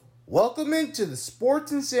Welcome into the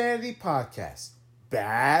Sports Insanity Podcast.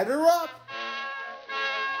 Batter up!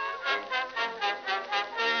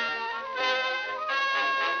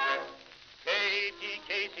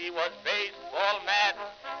 Casey was baseball mad,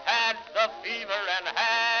 had the fever and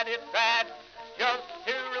had it bad. Just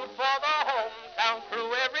to root for the hometown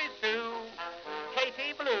crew every Sue,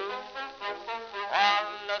 Katie Blue. On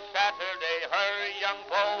a Saturday, her young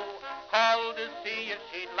beau called to see if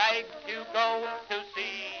she'd like to go to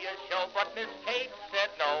see a show, but Miss Kate said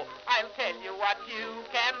no. I'll tell you what you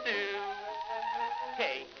can do.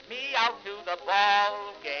 Take me out to the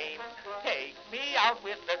ball game. Take me out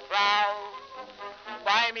with the crowd.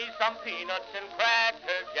 Buy me some peanuts and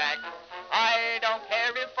cracker jack. I don't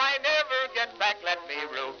care if I never get back. Let me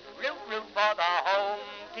root for the home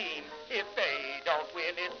team. If they don't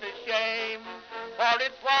win, it's a shame. For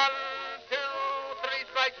it's 1, 2, 3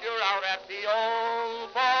 strikes, you're out at the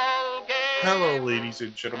old ball game. Hello, ladies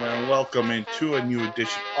and gentlemen, and welcome into a new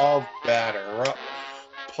edition of Batter Up,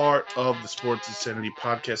 part of the Sports Insanity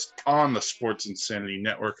Podcast on the Sports Insanity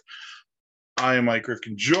Network. I am Mike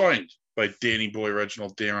Rifkin, joined by Danny Boy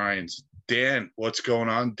Reginald Dan Ryans. Dan, what's going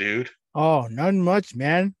on, dude? Oh, nothing much,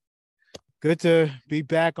 man. Good to be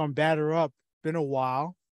back on Batter Up. Been a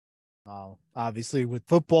while. Obviously, with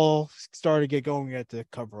football starting to get going, we had to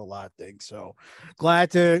cover a lot of things. So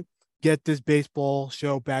glad to get this baseball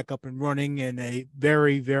show back up and running in a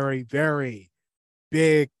very, very, very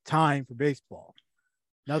big time for baseball.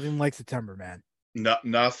 Nothing like September, man.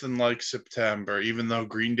 Nothing like September. Even though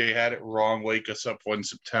Green Day had it wrong, wake us up when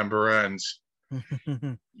September ends.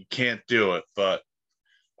 You can't do it. But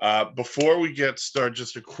before we get started,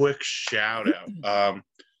 just a quick shout out.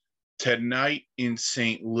 Tonight in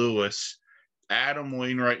St. Louis, Adam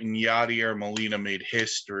Wainwright and Yadier Molina made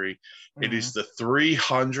history. It is the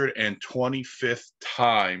 325th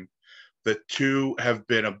time the two have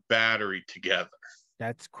been a battery together.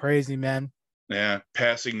 That's crazy, man. Yeah,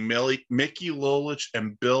 passing Mickey Lolich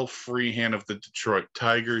and Bill Freehan of the Detroit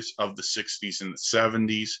Tigers of the 60s and the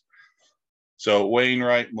 70s. So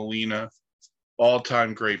Wainwright, Molina,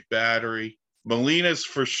 all-time great battery. Molina's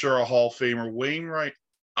for sure a Hall of Famer. Wainwright,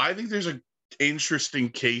 I think there's an interesting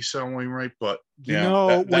case on Wainwright, but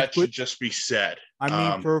that should just be said.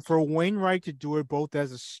 I mean, for Wainwright to do it both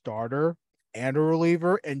as a starter and a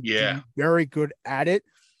reliever and be very good at it,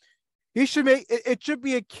 he should make it. Should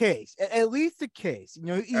be a case, at least a case. You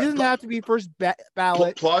know, he doesn't have to be first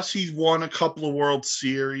ballot. Plus, he's won a couple of World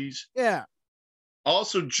Series. Yeah.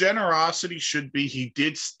 Also, generosity should be he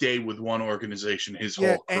did stay with one organization his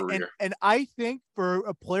whole career. And I think for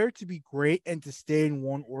a player to be great and to stay in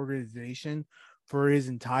one organization for his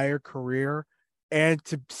entire career and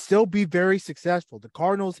to still be very successful, the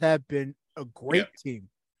Cardinals have been a great team.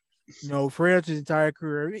 You know, for his entire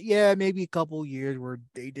career, maybe a couple of years where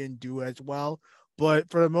they didn't do as well, but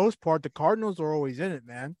for the most part, the Cardinals are always in it,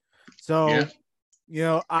 man. So, you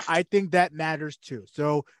know, I think that matters too.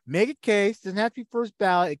 So make a case. Doesn't have to be first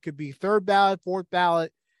ballot. It could be third ballot, fourth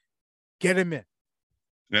ballot. Get him in.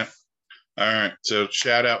 Yeah. All right. So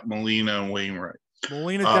shout out Molina and Wainwright.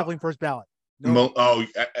 Molina's definitely first ballot.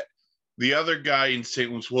 The other guy in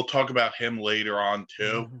St. Louis, we'll talk about him later on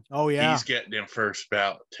too. Oh, yeah. He's getting in first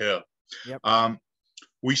ballot too. Yep.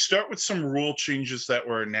 We start with some rule changes that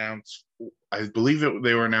were announced. I believe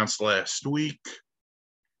they were announced last week.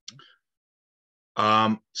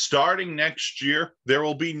 Starting next year, there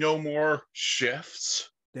will be no more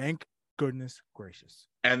shifts. Thank goodness gracious.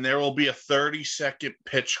 And there will be a 30-second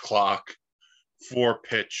pitch clock for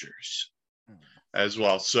pitchers as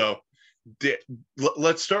well. So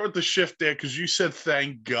let's start with the shift there because you said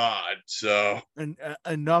thank God. So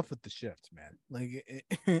enough with the shifts, man. Like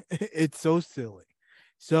it's so silly.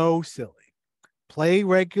 So silly. Play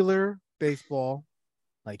regular baseball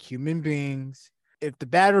like human beings. If the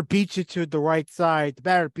batter beats you to the right side, the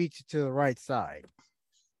batter beats you to the right side.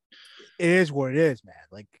 It is what it is, man.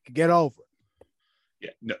 Like, get over it.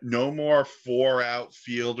 Yeah, no more 4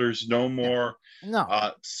 outfielders, no more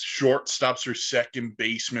shortstops or second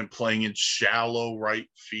baseman playing in shallow right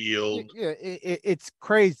field. Yeah, it's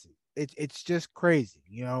crazy. It's just crazy,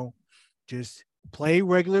 you know. Just play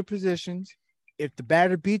regular positions. If the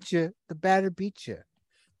batter beats you, the batter beats you.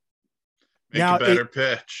 Make a better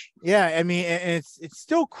pitch. Yeah, I mean, and it's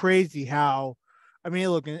still crazy how, I mean,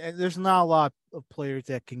 look, and there's not a lot of players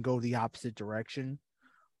that can go the opposite direction,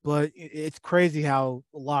 but it's crazy how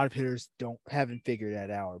a lot of hitters haven't figured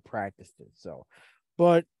that out or practiced it. So,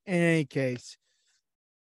 but in any case,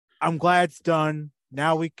 I'm glad it's done.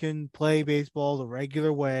 Now we can play baseball the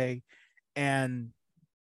regular way, and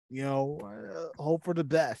you know, hope for the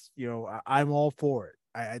best. You know, I'm all for it.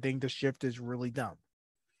 I think the shift is really dumb.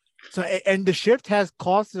 So, and the shift has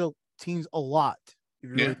cost the teams a lot. If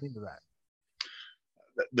you really think of that.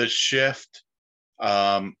 The shift,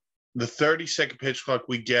 the 30-second pitch clock,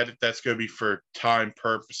 we get it. That's going to be for time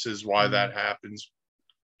purposes, why that happens.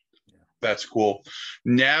 That's cool.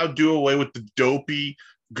 Now do away with the dopey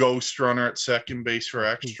ghost runner at second base for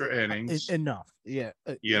extra innings. Enough. Yeah.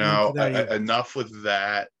 Enough with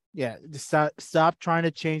that. Yeah. Stop trying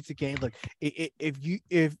to change the game. Look,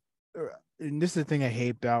 and this is the thing I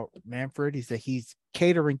hate about Manfred, is that he's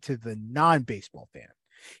catering to the non-baseball fan.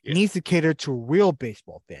 He needs to cater to real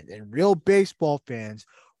baseball fans, and real baseball fans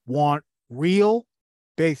want real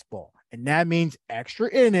baseball. And that means extra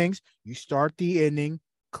innings. You start the inning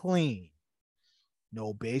clean.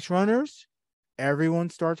 No base runners. Everyone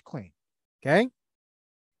starts clean. Okay?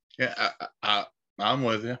 Yeah, I'm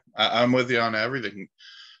with you. I'm with you on everything.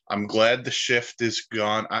 I'm glad the shift is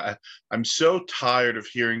gone. I'm so tired of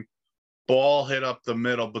hearing ball hit up the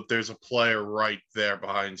middle, but there's a player right there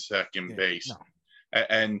behind second base. No.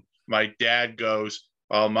 And my dad goes,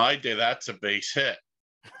 "Oh, my day, that's a base hit."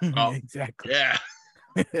 Oh, exactly. Yeah.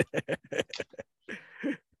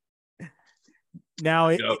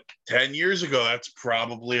 Now, 10 years ago, that's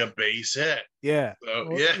probably a base hit. Yeah. So,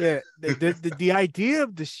 The idea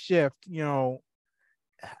of the shift,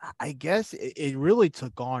 I guess it really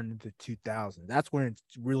took on in the 2000s. That's when it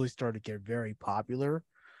really started to get very popular.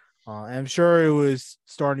 And I'm sure it was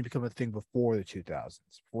starting to become a thing before the 2000s,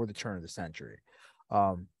 before the turn of the century.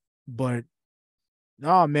 But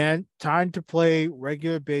no, man, time to play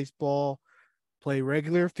regular baseball, play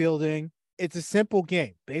regular fielding. It's a simple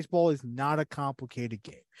game. Baseball is not a complicated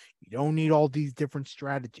game. You don't need all these different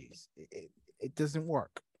strategies. It doesn't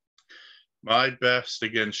work. My best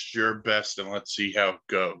against your best, and let's see how it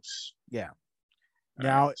goes. Yeah.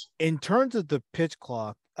 Now, in terms of the pitch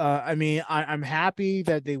clock, I'm happy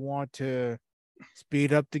that they want to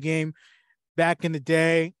speed up the game. Back in the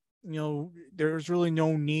day, there's really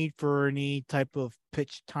no need for any type of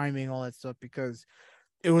pitch timing, all that stuff, because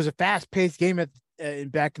it was a fast-paced game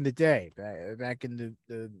back in the day, back in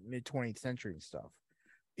the mid-20th century and stuff.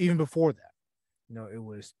 Even before that, it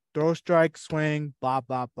was throw, strike, swing, bop,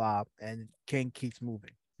 bop, bop, and King keeps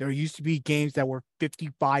moving. There used to be games that were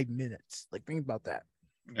 55 minutes. Like, think about that.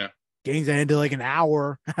 Yeah. Games that ended like an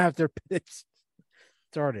hour after pitch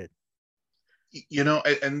started.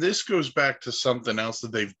 And this goes back to something else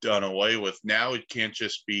that they've done away with. Now it can't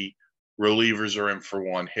just be relievers are in for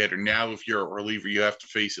one hitter. Now, if you're a reliever, you have to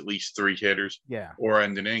face at least 3 hitters or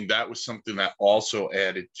end an inning. That was something that also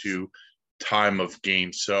added to time of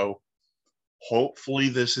game. So hopefully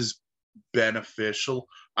this is beneficial.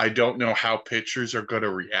 I don't know how pitchers are going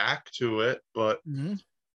to react to it, but you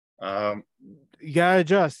got to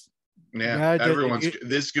adjust. Yeah,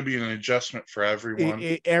 this could be an adjustment for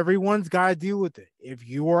everyone. Everyone's got to deal with it. If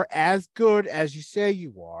you are as good as you say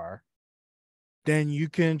you are, then you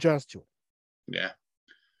can adjust to it. Yeah.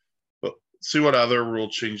 But see what other rule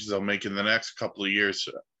changes they'll make in the next couple of years.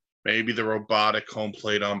 Maybe the robotic home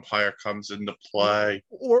plate umpire comes into play.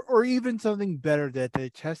 Or even something better that they're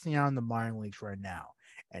testing out in the minor leagues right now.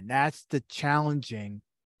 And that's the challenging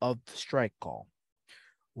of the strike call,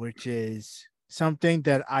 which is something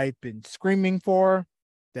that I've been screaming for,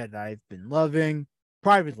 that I've been loving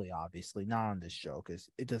privately, obviously, not on this show because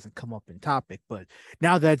it doesn't come up in topic. But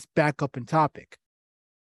now that's back up in topic.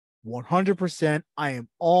 100%, I am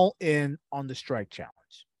all in on the strike challenge.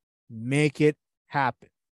 Make it happen.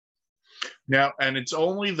 Now, and it's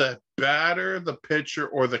only the batter, the pitcher,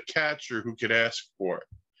 or the catcher who could ask for it.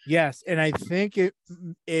 Yes, and I think it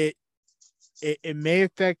may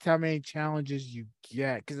affect how many challenges you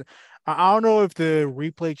get, because I don't know if the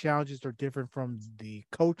replay challenges are different from the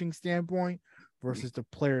coaching standpoint versus the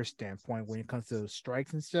player standpoint when it comes to those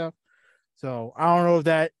strikes and stuff. So I don't know if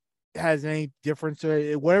that has any difference.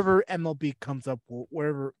 Whatever MLB comes up with,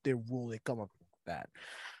 whatever the rule they come up with that.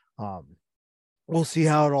 We'll see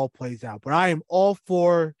how it all plays out. But I am all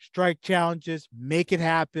for strike challenges. Make it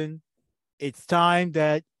happen. It's time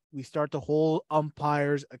that we start to hold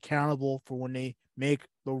umpires accountable for when they make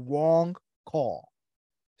the wrong call,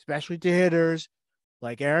 especially to hitters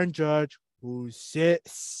like Aaron Judge, who's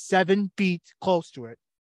 7 feet close to it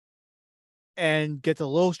and gets a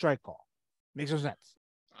low strike call. Makes no sense.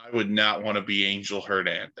 I would not want to be Angel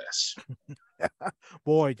Hernandez.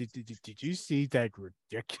 Boy, did you see that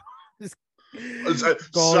ridiculous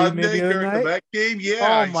Sunday during the Met game?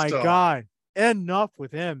 Yeah. Oh my God. Enough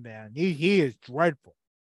with him, man. He is dreadful.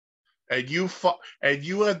 And you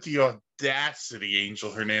had the audacity,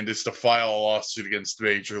 Angel Hernandez, to file a lawsuit against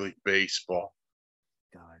Major League Baseball.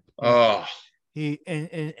 God. Oh. And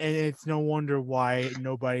it's no wonder why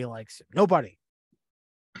nobody likes him. Nobody.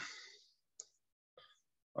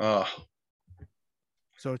 Uh,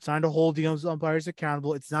 So it's time to hold the umpires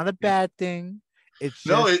accountable. It's not a bad thing. It's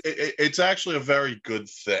no, just it's actually a very good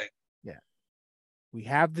thing. yeah. We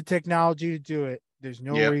have the technology to do it. There's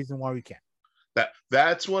no Yep. reason why we can't.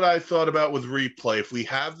 That's what I thought about with replay. If we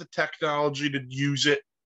have the technology to use it,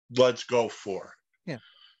 let's go for it. Yeah.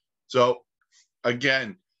 So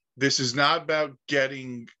again, this is not about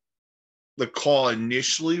getting the call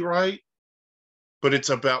initially right, but it's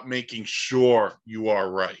about making sure you are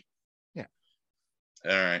right. Yeah.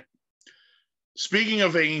 All right. Speaking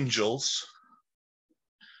of Angels,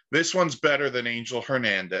 this one's better than Angel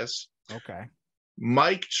Hernandez. Okay.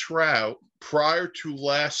 Mike Trout, prior to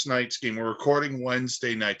last night's game, we're recording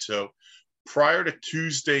Wednesday night, so prior to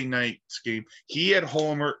Tuesday night's game, he had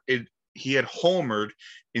homered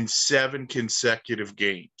in 7 consecutive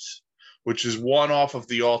games, which is one off of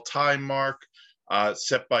the all-time mark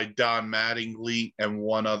set by Don Mattingly and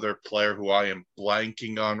one other player who I am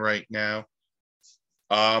blanking on right now.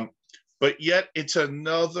 But yet it's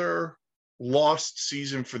another lost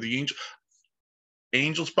season for the Angels.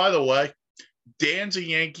 Angels, by the way, Dan's a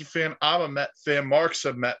Yankee fan. I'm a Met fan. Mark's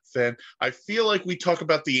a Met fan. I feel like we talk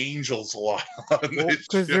about the Angels a lot on this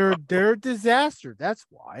Because show. they're a disaster. That's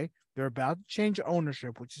why they're about to change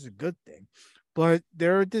ownership, which is a good thing. But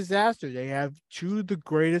they're a disaster. They have 2 of the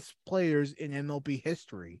greatest players in MLB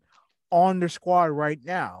history on their squad right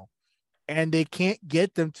now, and they can't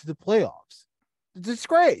get them to the playoffs. It's a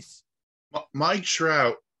disgrace. Mike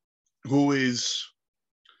Trout, who is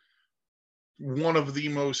one of the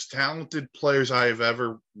most talented players I have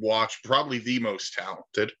ever watched, probably the most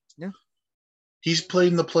talented. Yeah. He's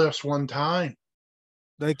played in the playoffs one time.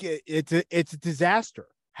 Like it's a disaster.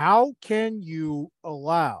 How can you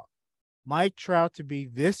allow Mike Trout to be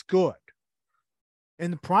this good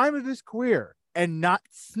in the prime of his career and not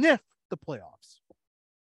sniff the playoffs?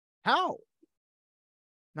 How?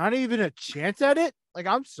 Not even a chance at it? Like,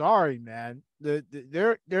 I'm sorry, man.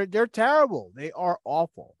 They're terrible. They are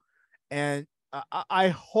awful. And I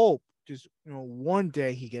hope just one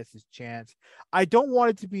day he gets his chance. I don't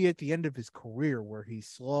want it to be at the end of his career where he's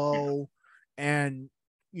slow and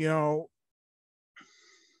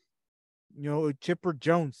Chipper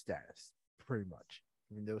Jones status, pretty much.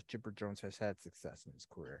 Even though Chipper Jones has had success in his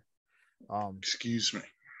career. Excuse me.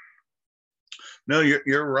 No,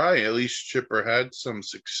 you're right. At least Chipper had some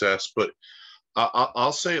success, but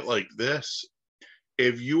I'll say it like this.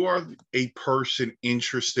 If you are a person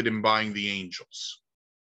interested in buying the Angels,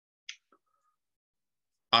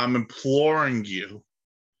 I'm imploring you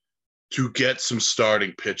to get some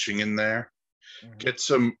starting pitching in there, get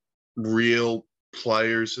some real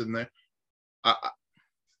players in there.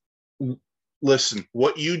 Listen,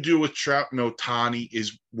 what you do with Trout and Ohtani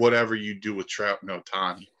is whatever you do with Trout and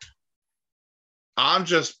Ohtani. I'm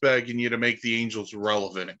just begging you to make the Angels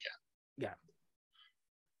relevant again. Yeah.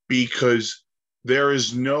 Because there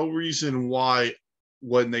is no reason why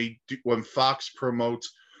when Fox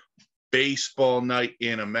promotes baseball night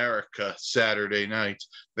in America Saturday nights,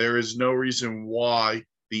 there is no reason why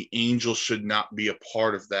the Angels should not be a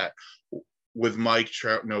part of that, with Mike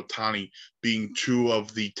Trout and Ohtani being 2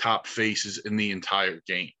 of the top faces in the entire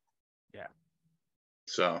game. Yeah.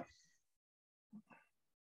 So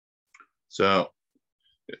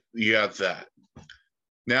you got that.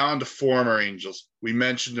 Now on to former Angels. We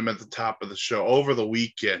mentioned him at the top of the show. Over the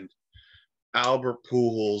weekend, Albert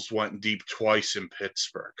Pujols went deep twice in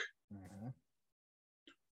Pittsburgh.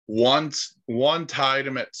 One tied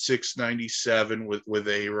him at 697 with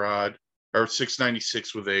A-Rod, or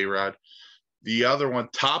 696 with A-Rod. The other one,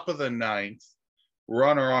 top of the 9th,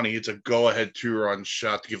 runner on, he hits a go-ahead 2-run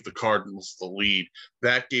shot to give the Cardinals the lead.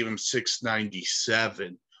 That gave him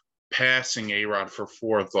 697, passing A-Rod for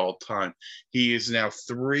 4th all time. He is now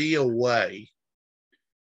 3 away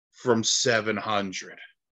from 700.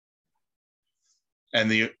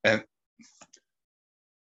 And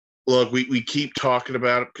look, we keep talking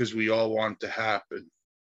about it because we all want it to happen.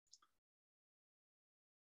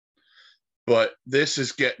 But this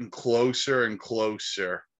is getting closer and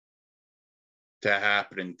closer to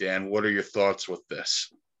happening, Dan. What are your thoughts with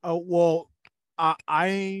this? Oh, well,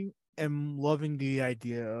 I am loving the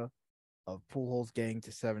idea of Pujols getting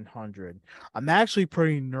to 700. I'm actually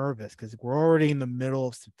pretty nervous because we're already in the middle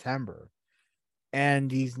of September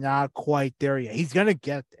and he's not quite there yet. He's going to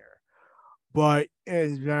get there. But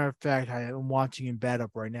as a matter of fact, I'm watching him bat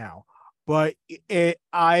up right now. But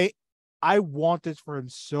I want this for him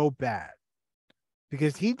so bad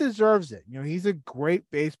because he deserves it. He's a great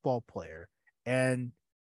baseball player. And,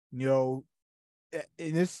 in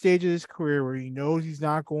this stage of his career where he knows he's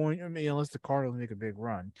not going, unless the Cardinals make a big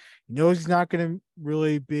run, he knows he's not going to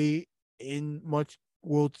really be in much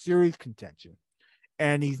World Series contention.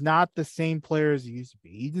 And he's not the same player as he used to be.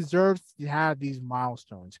 He deserves to have these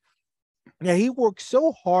milestones. Yeah, he worked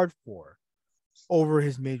so hard for over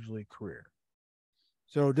his major league career.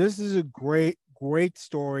 So this is a great, great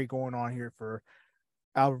story going on here for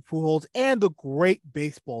Albert Pujols and the great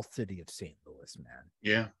baseball city of St. Louis, man.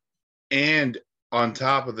 Yeah. And on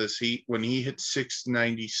top of this, when he hit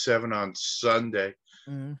 697 on Sunday,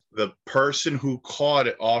 the person who caught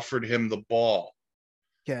it offered him the ball.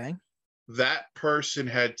 Okay. That person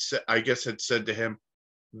had said to him,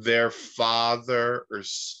 their father or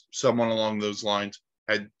someone along those lines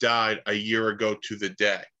had died a year ago to the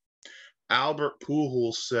day. Albert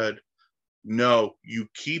Pujols said, no, you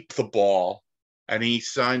keep the ball. And he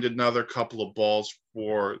signed another couple of balls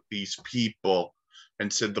for these people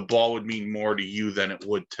and said the ball would mean more to you than it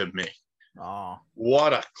would to me. Oh,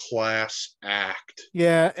 what a class act.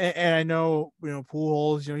 Yeah, and I know,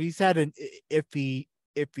 Pujols, he's had an iffy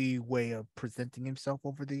way of presenting himself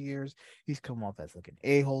over the years. He's come off as like an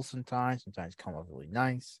a-hole sometimes come off really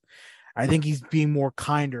nice. I think he's being more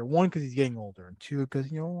kinder. One, because he's getting older, and two,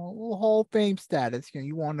 because a little Hall of Fame status.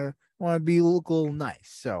 You want to look a little nice.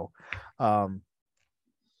 So,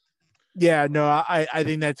 yeah, no, I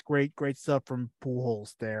think that's great stuff from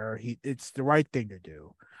Pujols there. It's the right thing to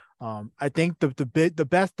do. I think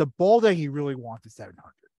the ball that he really wants is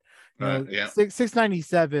 700. Yeah.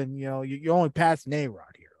 697. You only pass an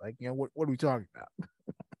A-Rod here. Like, what are we talking about?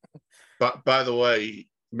 But by the way,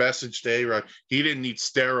 message to A-Rod, he didn't need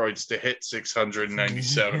steroids to hit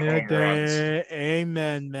 697 home runs.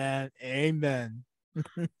 Amen, man. Amen.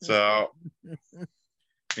 So,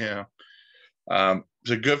 yeah.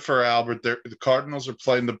 So good for Albert. The Cardinals are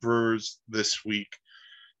playing the Brewers this week.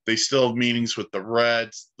 They still have meetings with the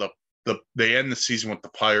Reds. They end the season with the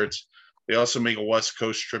Pirates. They also make a West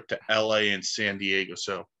Coast trip to LA and San Diego.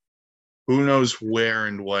 So who knows where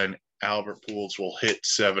and when Albert Pujols will hit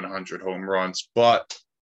 700 home runs, but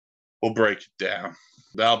we'll break it down.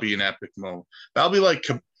 That'll be an epic moment. That'll be like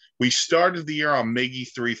we started the year on Miggy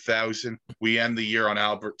 3000. We end the year on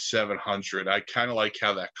Albert 700. I kind of like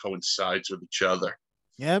how that coincides with each other.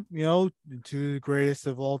 Yep, the two greatest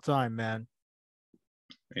of all time, man.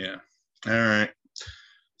 Yeah. All right.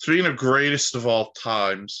 Speaking of greatest of all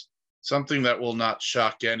times, something that will not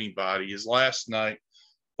shock anybody is last night,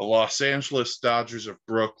 the Los Angeles Dodgers of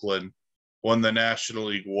Brooklyn won the National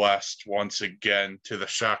League West once again, to the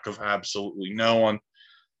shock of absolutely no one.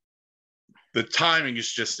 The timing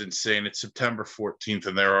is just insane. It's September 14th,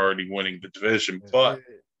 and they're already winning the division. But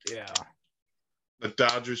yeah, the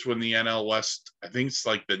Dodgers win the NL West. I think it's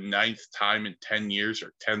like the 9th time in 10 years,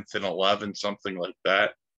 or 10th in 11, something like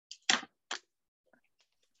that.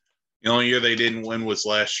 The only year they didn't win was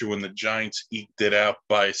last year when the Giants eked it out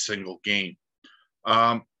by a single game.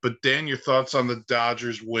 But Dan, your thoughts on the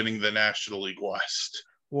Dodgers winning the National League West?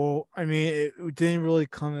 Well, I mean, it didn't really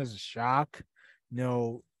come as a shock.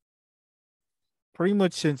 Pretty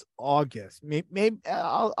much since August. Maybe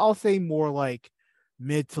I'll say more like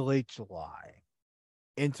mid to late July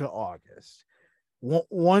into August.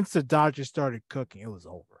 Once the Dodgers started cooking, it was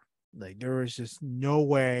over. Like, there was just no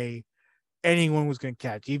way anyone was going to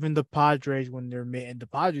catch. Even the Padres, when they're made, and the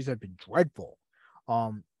Padres have been dreadful.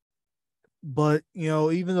 But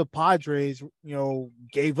even the Padres,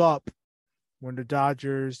 gave up when the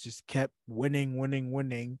Dodgers just kept winning,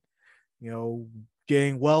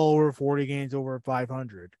 getting well over 40 games over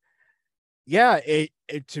 500. Yeah, it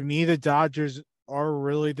to me, the Dodgers are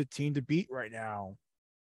really the team to beat right now.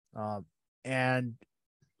 And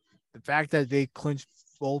the fact that they clinched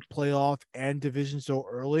both playoff and division so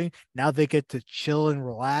early, now they get to chill and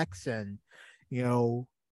relax and,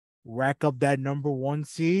 rack up that number 1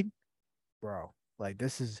 seed. Bro, like,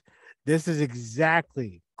 this is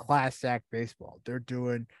exactly class act baseball. They're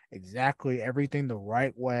doing exactly everything the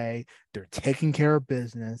right way. They're taking care of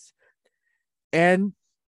business, and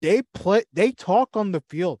they talk on the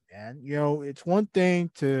field, man. It's one thing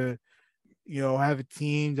to, have a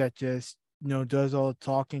team that just, does all the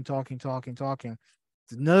talking.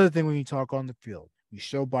 It's another thing when you talk on the field. You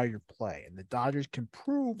show by your play, and the Dodgers can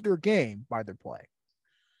prove their game by their play.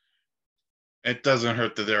 It doesn't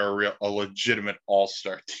hurt that they're a legitimate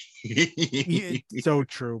all-star team. So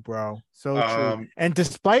true, bro. So true. And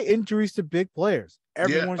despite injuries to big players,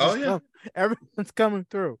 everyone's coming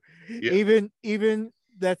through. Yeah. Even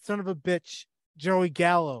that son of a bitch, Joey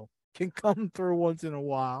Gallo, can come through once in a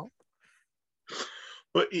while.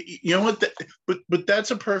 But you know what? But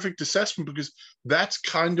that's a perfect assessment, because that's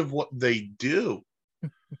kind of what they do.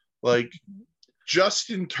 Like,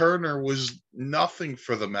 Justin Turner was nothing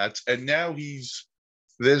for the Mets, and now he's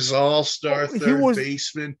This all-star He third was-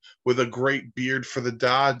 baseman with a great beard for the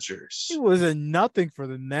Dodgers. He was a nothing for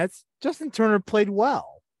the Mets. Justin Turner played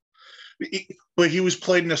well. But he was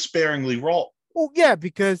played in a sparingly role. Well, yeah,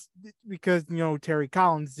 because Terry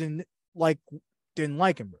Collins didn't like him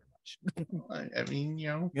very much. I mean,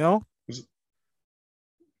 You know?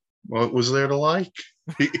 What was there to like?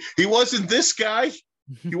 He wasn't this guy.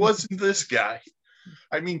 He wasn't this guy.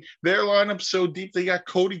 I mean, their lineup's so deep, they got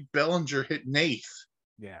Cody Bellinger hitting eighth.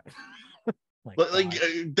 Yeah.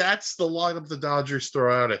 That's the lineup the Dodgers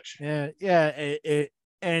throw out at you. Yeah.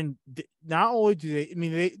 And not only do they, I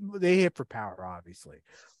mean, they hit for power, obviously,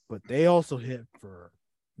 but they also hit for,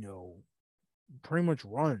 pretty much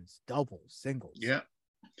runs, doubles, singles. Yeah.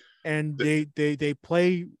 And they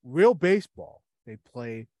play real baseball. They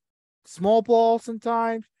play small ball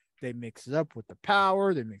sometimes. They mix it up with the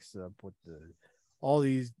power. They mix it up with all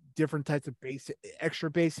these different types of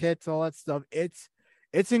extra base hits, all that stuff.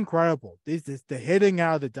 It's incredible. The hitting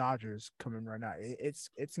out of the Dodgers coming right now.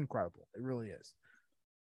 It's incredible. It really is.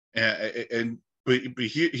 But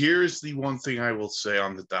here's the one thing I will say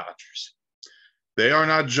on the Dodgers. They are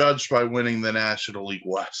not judged by winning the National League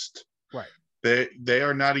West. Right. They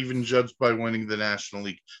are not even judged by winning the National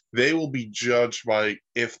League. They will be judged by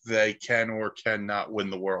if they can or cannot win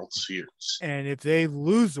the World Series. And if they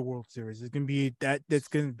lose the World Series, it's going to be that's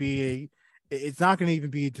going to be it's not going to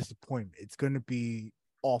even be a disappointment. It's going to be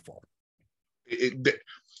awful.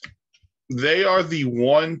 They are the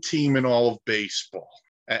one team in all of baseball.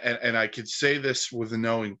 And I could say this with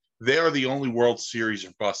knowing they are the only World Series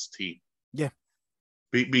or bust team. Yeah.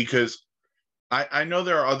 Because I know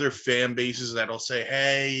there are other fan bases that'll say,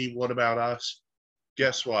 hey, what about us?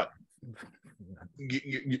 Guess what?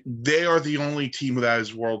 They are the only team that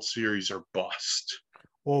is World Series or bust.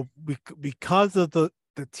 Well, because of the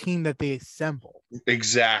team that they assemble.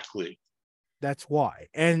 Exactly. That's why.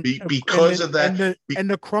 And because of that. And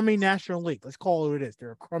the crummy National League. Let's call it what it is.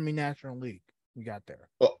 They're a crummy National League. We got there.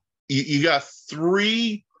 Well, you got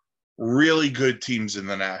three really good teams in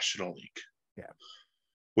the National League. Yeah.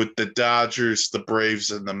 With the Dodgers, the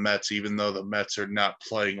Braves, and the Mets, even though the Mets are not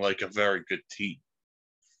playing like a very good team.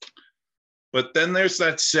 But then there's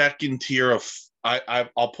that second tier of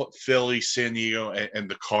I'll put Philly, San Diego, and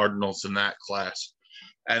the Cardinals in that class.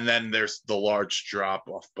 And then there's the large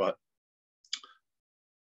drop-off. But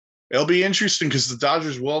it'll be interesting because the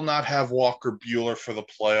Dodgers will not have Walker Buehler for the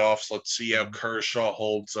playoffs. Let's see how Kershaw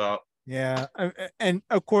holds up. Yeah, and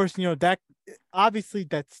of course, that obviously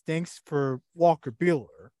that stinks for Walker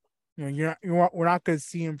Buehler. We're not going to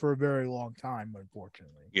see him for a very long time,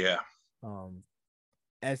 unfortunately. Yeah.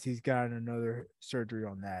 As he's got another surgery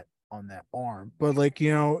on that arm, but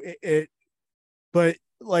but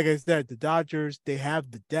like I said, the Dodgers, they have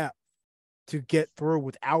the depth to get through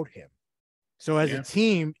without him. So as a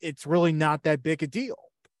team, it's really not that big a deal.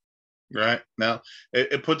 Right. Now,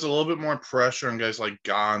 it puts a little bit more pressure on guys like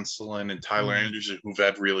Gonsolin and Tyler Anderson, who've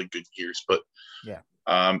had really good years. But,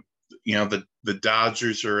 the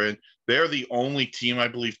Dodgers are in. They're the only team, I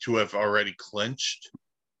believe, to have already clinched.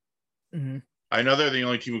 Mm-hmm. I know they're the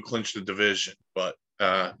only team who clinched the division, but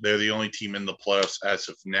they're the only team in the playoffs as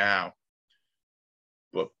of now.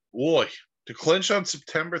 But, boy, to clinch on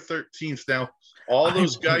September 13th. Now, all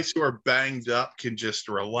those guys who are banged up can just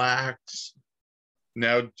relax.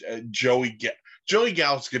 Now, Joey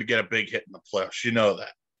Gallo's going to get a big hit in the playoffs. You know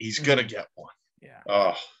that. He's going to get one. Yeah.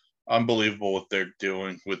 Oh, unbelievable what they're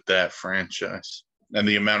doing with that franchise and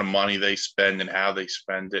the amount of money they spend and how they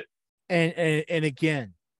spend it. And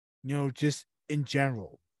again, just in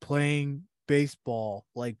general, playing baseball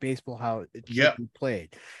like baseball how it should be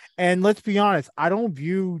played. And let's be honest, I don't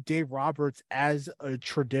view Dave Roberts as a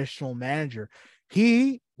traditional manager.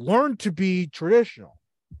 He learned to be traditional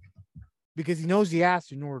because he knows he has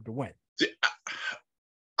to in order to win.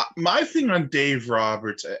 My thing on Dave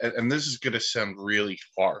Roberts, and this is going to sound really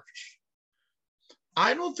harsh,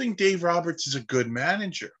 I don't think Dave Roberts is a good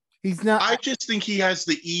manager. He's not. I just think he has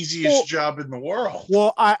the easiest job in the world.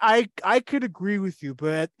 Well, I could agree with you,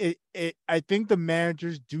 but I think the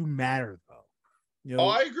managers do matter, though.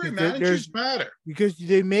 I agree. Managers matter because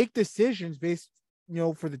they make decisions based,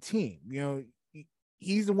 for the team.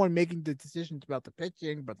 He's the one making the decisions about the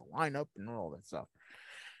pitching, about the lineup, and all that stuff.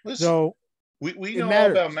 Listen, so we know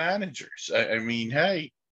all about managers. I mean,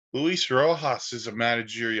 hey, Luis Rojas is a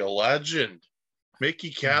managerial legend.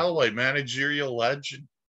 Mickey Callaway, managerial legend.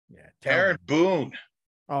 Yeah, Aaron Boone.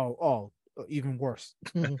 Oh, even worse.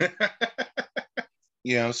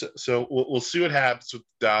 So we'll see what happens with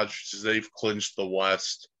the Dodgers as they've clinched the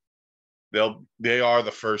West. They are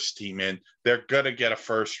the first team in. They're gonna get a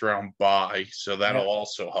first round bye, so that'll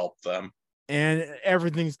also help them. And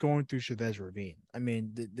everything's going through Chavez Ravine. I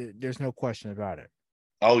mean, there's no question about it.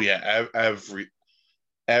 Oh yeah,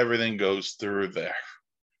 everything goes through there.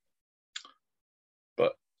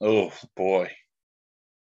 But oh boy,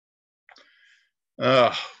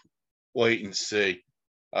 uh, wait and see.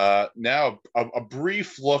 Now a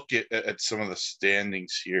brief look at some of the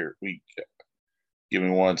standings here. Give me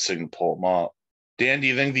 1 second to pull them up. Dan, do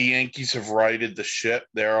you think the Yankees have righted the ship?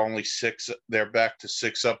 They're only 6. They're back to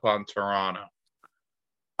 6 up on Toronto.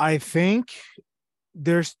 I think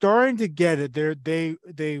they're starting to get it.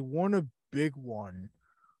 They won a big one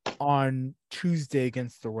on Tuesday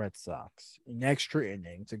against the Red Sox in extra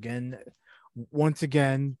innings. Once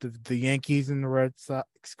again, the Yankees and the Red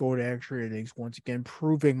Sox go to extra innings, once again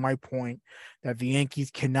proving my point that the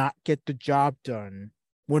Yankees cannot get the job done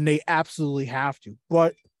when they absolutely have to.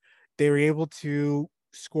 But they were able to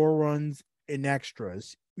score runs in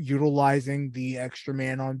extras, utilizing the extra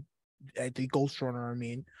man on the ghost runner,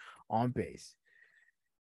 on base.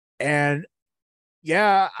 And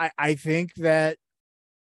yeah, I think that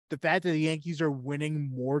the fact that the Yankees are winning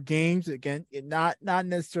more games, again, not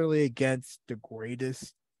necessarily against the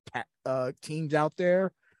greatest teams out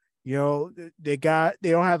there. They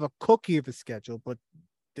don't have a cookie of a schedule, but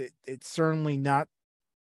it's certainly not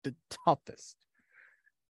the toughest.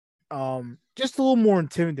 Just a little more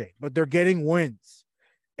intimidating, but they're getting wins,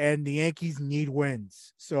 and the Yankees need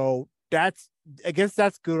wins. So I guess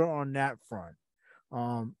that's good on that front.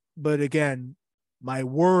 But again, my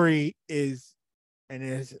worry is, and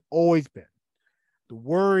it has always been, the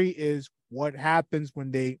worry is what happens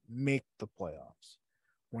when they make the playoffs,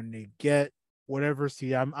 when they get whatever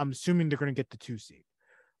seed. I'm assuming they're going to get the 2 seed.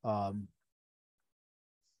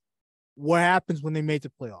 What happens when they make the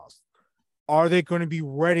playoffs? Are they going to be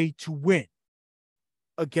ready to win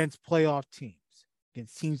against playoff teams,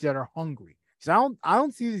 against teams that are hungry? Because I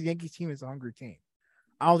don't see the Yankees team as a hungry team.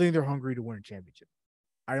 I don't think they're hungry to win a championship.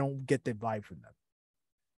 I don't get the vibe from them.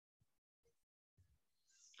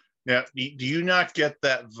 Now, do you not get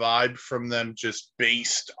that vibe from them just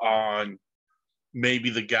based on maybe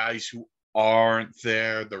the guys who aren't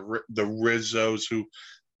there, the Rizzos, who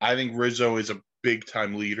I think Rizzo is a big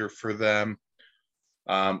time leader for them.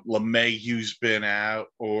 LeMahieu's been out,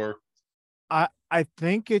 or I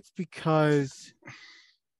think it's because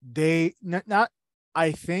they not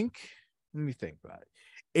I think, let me think about it.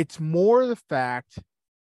 It's more the fact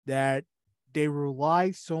that they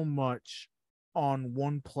rely so much on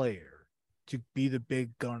one player to be the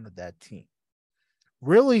big gun of that team.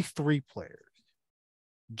 Really 3 players.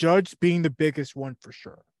 Judge being the biggest one for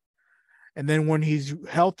sure. And then when he's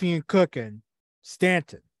healthy and cooking,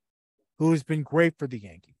 Stanton, who has been great for the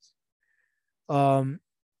Yankees.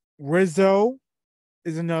 Rizzo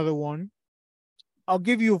is another one. I'll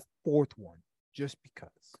give you a 4th one just because.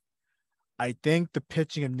 I think the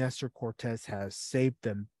pitching of Nestor Cortez has saved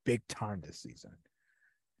them big time this season.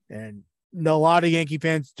 And a lot of Yankee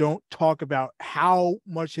fans don't talk about how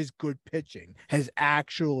much his good pitching has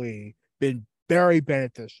actually been very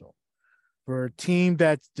beneficial for a team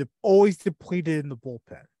that's always depleted in the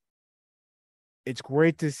bullpen. It's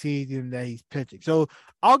great to see him that he's pitching. So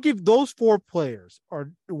I'll give those 4 players are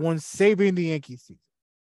the ones saving the Yankee season.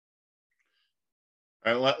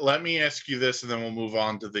 all right, let me ask you this, and then we'll move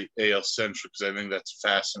on to the AL Central, because I think that's a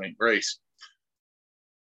fascinating race.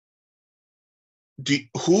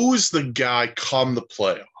 Who's the guy come the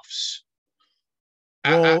playoffs?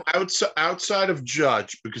 Well, outside of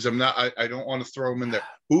Judge, because I don't want to throw him in there.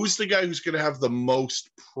 Who's the guy who's going to have the most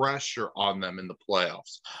pressure on them in the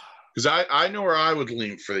playoffs? Because I know where I would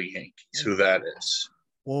lean for the Yankees, who that is.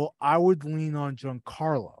 Well, I would lean on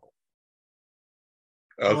Giancarlo.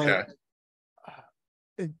 Okay.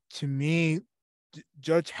 But, to me,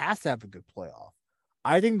 Judge has to have a good playoff.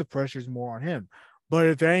 I think the pressure is more on him. But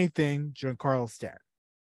if anything, Giancarlo Stanton.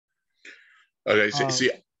 Okay,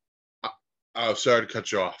 sorry to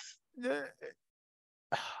cut you off.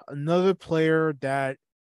 Another player that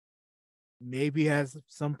maybe has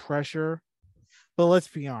some pressure, but let's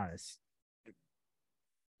be honest.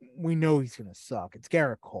 We know he's going to suck. It's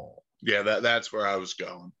Garrett Cole. Yeah, that's where I was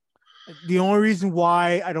going. The only reason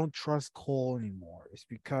why I don't trust Cole anymore is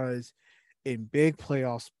because in big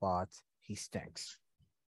playoff spots, he stinks.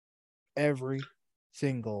 Every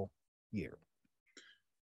single year.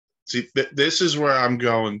 See, this is where I'm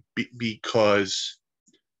going because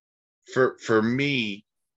for me,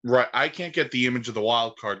 right, I can't get the image of the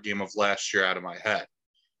wild card game of last year out of my head.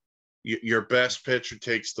 Your best pitcher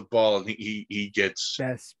takes the ball and he gets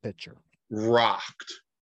best pitcher rocked.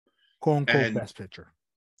 Quote unquote best pitcher.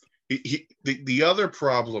 The other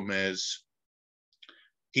problem is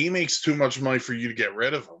he makes too much money for you to get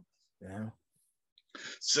rid of him. Yeah.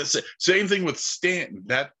 Same thing with Stanton.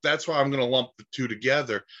 That's why I'm going to lump the two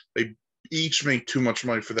together. They each make too much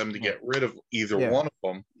money for them to get rid of either one of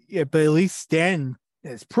them. Yeah, but at least Stanton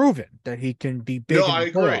has proven that he can be big. No, in I the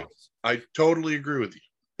agree. playoffs. I totally agree with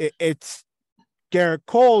you. It's Garrett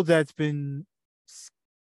Cole that's been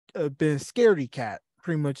a scaredy cat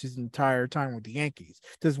pretty much his entire time with the Yankees.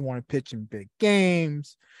 Doesn't want to pitch in big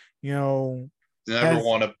games, you know.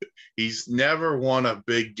 He's never won a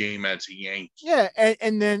big game as a Yankee. Yeah,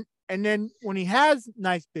 and then when he has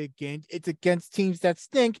nice big games, it's against teams that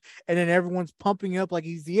stink, and then everyone's pumping up like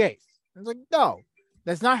he's the ace. It's like, no,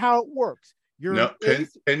 that's not how it works.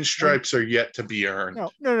 Pinstripes are yet to be earned.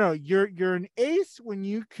 No. You're an ace when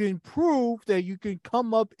you can prove that you can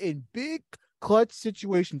come up in big clutch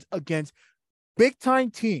situations against big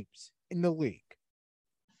time teams in the league.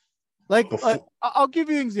 I'll give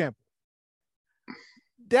you an example.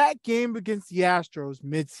 That game against the Astros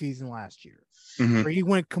midseason last year, where he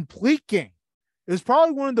went complete game. It was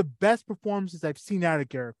probably one of the best performances I've seen out of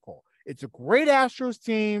Garrett Cole. It's a great Astros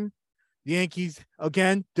team. The Yankees,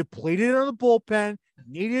 again, depleted on the bullpen,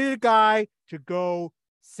 needed a guy to go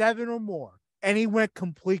 7 or more, and he went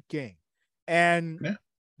complete game. And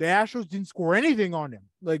the Astros didn't score anything on him,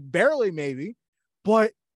 like barely maybe,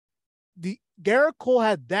 but the Garrett Cole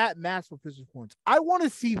had that massive performance. I want to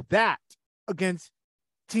see that against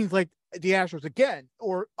teams like the Astros again,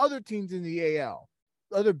 or other teams in the AL,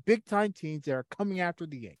 other big time teams that are coming after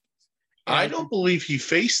the Yankees. I don't believe he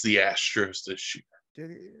faced the Astros this year.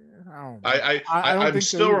 I'm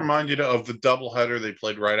still reminded of the doubleheader they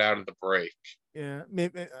played right out of the break. Yeah,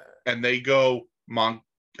 maybe, and they go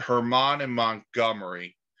Herman and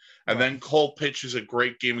Montgomery, and then Cole pitches a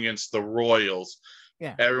great game against the Royals.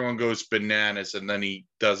 Yeah, everyone goes bananas, and then he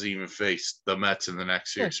doesn't even face the Mets in the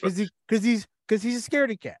next series. Because he's a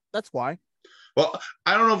scaredy cat. That's why. Well,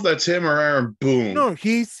 I don't know if that's him or Aaron Boone. No,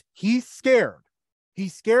 he's scared.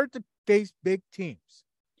 He's scared to face big teams.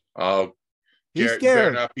 He's scared.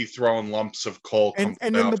 Better not be throwing lumps of coal. And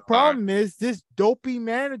then the problem is this dopey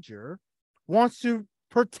manager wants to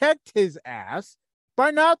protect his ass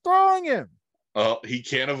by not throwing him. He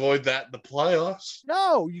can't avoid that in the playoffs.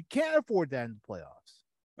 No, you can't afford that in the playoffs.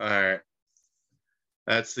 All right.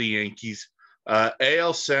 That's the Yankees.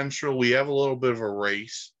 AL Central, we have a little bit of a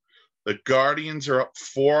race. The Guardians are up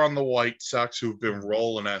 4 on the White Sox, who've been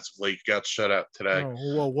rolling as of late. Got shut out today.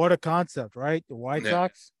 Oh, well, what a concept, right? The White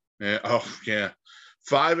Sox? Yeah. Oh, yeah.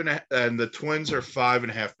 5.5, and the Twins are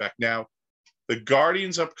 5.5 back. Now, the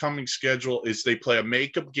Guardians' upcoming schedule is they play a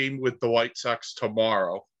makeup game with the White Sox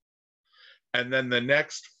tomorrow. And then the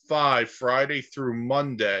next 5, Friday through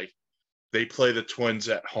Monday, they play the Twins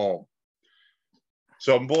at home.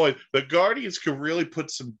 So, boy, the Guardians could really put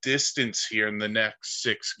some distance here in the next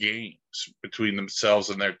 6 games between themselves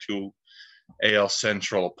and their 2 AL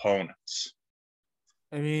Central opponents.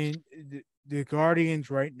 I mean, the Guardians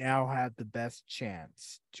right now have the best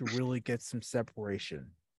chance to really get some separation.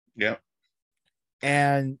 Yeah.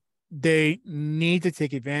 And they need to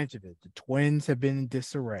take advantage of it. The Twins have been in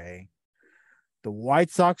disarray. The White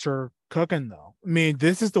Sox are cooking, though. I mean,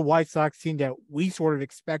 this is the White Sox team that we sort of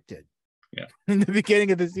expected in the beginning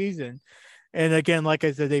of the season. And again, like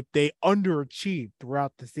I said, they underachieved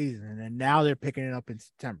throughout the season. And then now they're picking it up in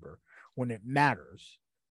September when it matters.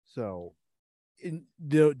 So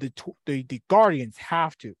the Guardians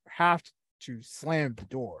have to slam the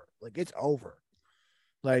door. Like, it's over.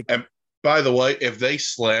 Like, and by the way, if they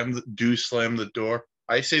slam the door,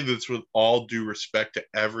 I say this with all due respect to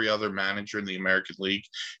every other manager in the American League.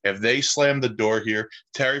 If they slam the door here,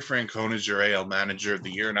 Terry Francona is your AL Manager of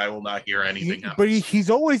the Year, and I will not hear anything else. But he's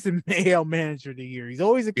always the AL Manager of the Year. He's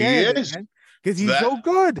always a candidate, man, because he's so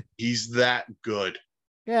good. He's that good.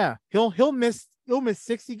 Yeah, he'll miss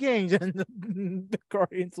 60 games, and the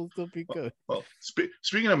Guardians will still be good. Well,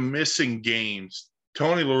 speaking of missing games,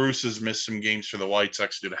 Tony La Russa's missed some games for the White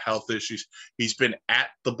Sox due to health issues. He's been at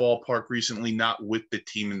the ballpark recently, not with the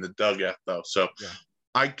team in the dugout, though. So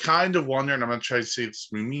I kind of wonder, and I'm going to try to say this,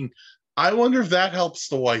 I wonder if that helps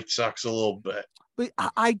the White Sox a little bit. But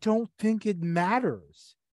I don't think it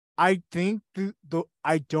matters. I think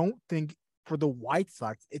I don't think for the White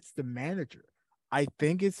Sox, it's the manager. I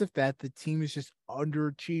think it's the fact the team is just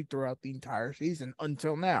underachieved throughout the entire season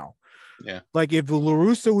until now. Yeah. Like, if La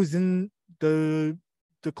Russa was in the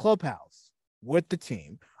clubhouse with the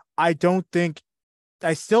team, I still think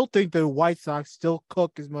the White Sox still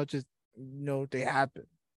cook as much as they have been.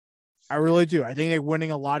 I really do. I think they're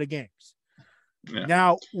winning a lot of games. Yeah.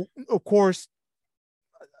 Now, of course,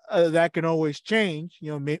 that can always change.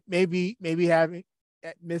 Maybe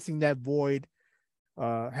missing that void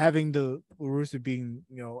having the La Russa being,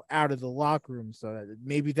 out of the locker room, so that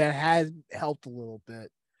maybe that has helped a little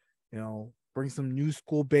bit, bring some new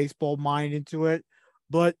school baseball mind into it.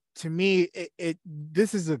 But to me,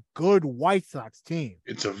 this is a good White Sox team.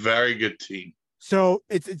 It's a very good team. So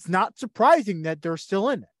it's not surprising that they're still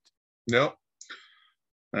in it. Nope.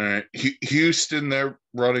 All right. Houston, they're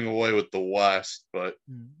running away with the West, but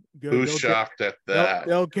who's shocked at that?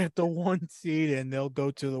 They'll get the 1 seed and they'll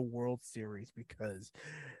go to the World Series because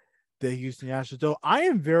the Houston Astros. Though I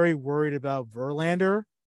am very worried about Verlander.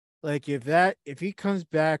 Like if he comes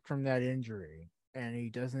back from that injury and he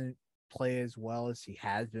doesn't play as well as he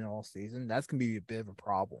has been all season, that's gonna be a bit of a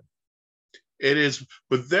problem. It is,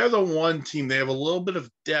 but they're the one team. They have a little bit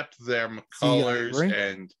of depth there. McCullers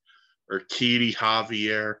and Urquidy,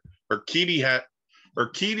 Javier. Urquidy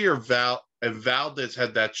and Valdez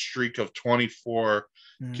had that streak of 24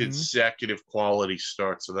 consecutive quality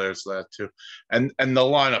starts. So there's that too. And the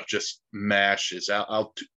lineup just mashes.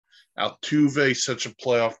 Altuve, such a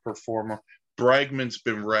playoff performer. Bregman's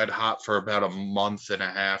been red hot for about a month and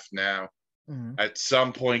a half now. At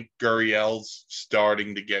some point, Gurriel's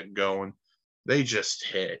starting to get going. They just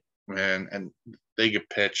hit, man, and they get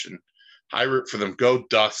pitch, and I root for them. Go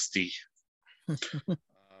Dusty. The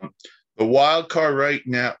wild card right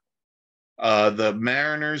now, the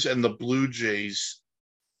Mariners and the Blue Jays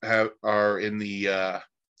have the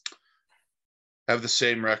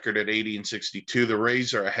same record at 80-62. The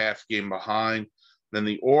Rays are a half game behind. Then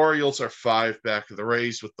the Orioles are 5 back of the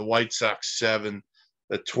Rays, with the White Sox 7,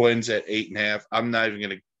 the Twins at 8.5. I'm not even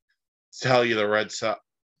going to tell you the Red Sox.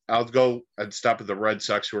 I'll go and stop at the Red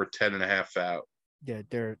Sox, who are 10.5 out. Yeah,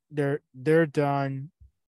 they're done.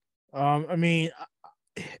 I mean,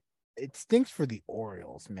 it stinks for the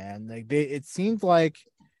Orioles, man. Like it seems like,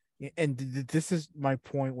 and this is my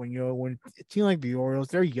point, when it seemed like the Orioles,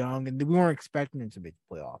 they're young and we weren't expecting them to make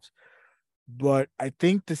the playoffs. But I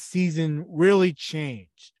think the season really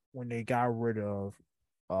changed when they got rid of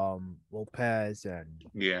Lopez and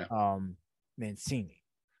Mancini.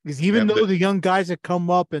 Because even though the young guys have come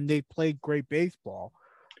up and they played great baseball,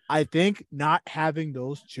 I think not having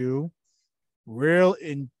those two real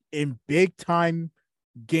in big time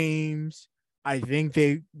games, I think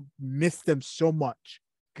they miss them so much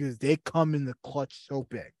because they come in the clutch so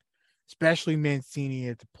big, especially Mancini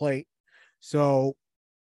at the plate. So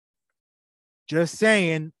just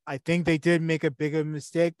saying, I think they did make a bigger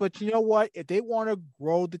mistake, but you know what? If they want to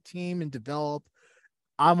grow the team and develop,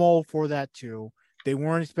 I'm all for that too. They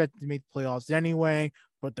weren't expected to make the playoffs anyway,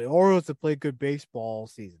 but the Orioles have played good baseball all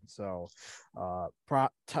season. So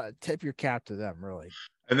tip your cap to them, really.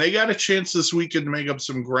 And they got a chance this weekend to make up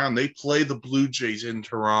some ground. They play the Blue Jays in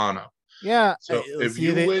Toronto. Yeah. So if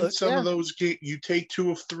you win some of those games, you take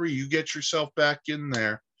 2 of 3, you get yourself back in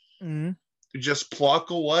there. Mm-hmm. You just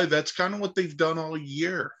pluck away. That's kind of what they've done all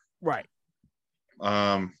year. Right.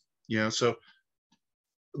 So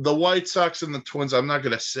the White Sox and the Twins, I'm not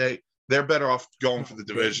going to say they're better off going for the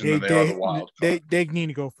division than they are the wild card. They need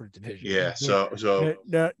to go for the division. Yeah. So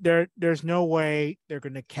there's no way they're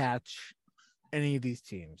going to catch any of these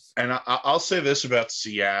teams. And I'll say this about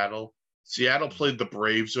Seattle. Seattle played the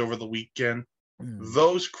Braves over the weekend.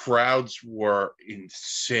 Those crowds were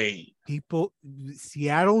insane.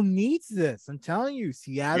 Seattle needs this. I'm telling you,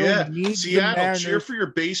 Seattle needs Seattle, cheer for your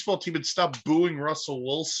baseball team and stop booing Russell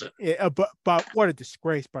Wilson. Yeah, but what a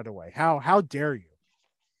disgrace, by the way. How dare you?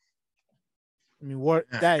 I mean,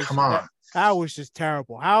 come on. That was just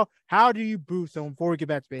terrible. How do you boo someone before we get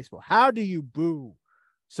back to baseball? How do you boo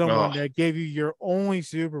someone that gave you your only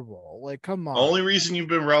Super Bowl? Like, come on. Only reason you've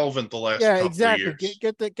been relevant the last couple exactly. of years.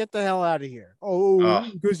 Get the hell out of here.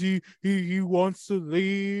 Because he wants to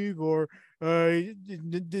leave, or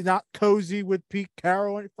not cozy with Pete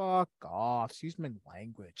Carroll. And fuck off. Excuse my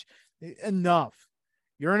language. Enough.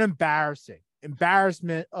 You're an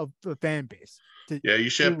embarrassment of the fan base. You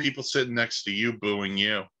should have people sitting next to you booing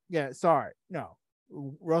you. Yeah, sorry. No.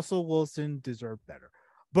 Russell Wilson deserved better.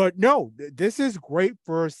 But no, this is great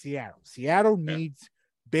for Seattle. Seattle needs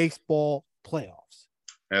baseball playoffs.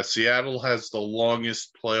 Yeah, Seattle has the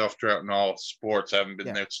longest playoff drought in all of sports. Haven't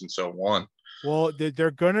been there since 2001. Well,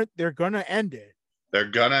 they're gonna end it. They're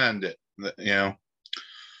gonna end it.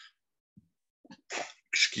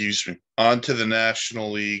 Excuse me. On to the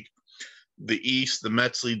National League. The East, the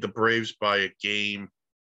Mets lead the Braves by a game.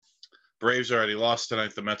 Braves already lost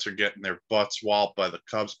tonight. The Mets are getting their butts walloped by the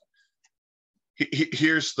Cubs.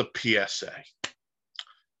 Here's the PSA.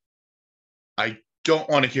 I don't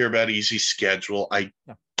want to hear about easy schedule. I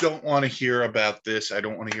don't want to hear about this. I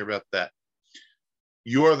don't want to hear about that.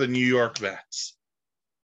 You're the New York Mets.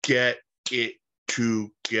 Get it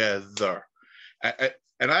together.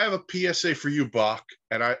 And I have a PSA for you, Buck.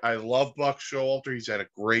 And I love Buck Showalter. He's had a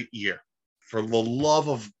great year. For the love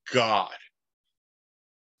of God,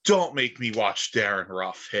 don't make me watch Darren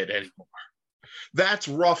Ruff hit anymore. That's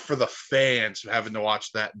rough for the fans having to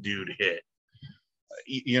watch that dude hit.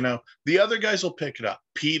 The other guys will pick it up.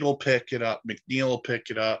 Pete will pick it up. McNeil will pick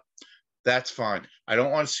it up. That's fine. I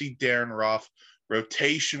don't want to see Darren Ruff.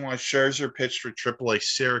 Rotation-wise, Scherzer pitched for AAA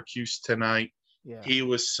Syracuse tonight. Yeah. He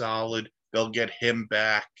was solid. They'll get him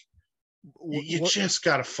back. You just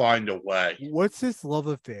got to find a way. What's this love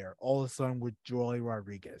affair all of a sudden with Joely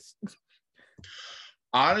Rodriguez?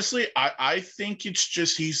 Honestly, I think it's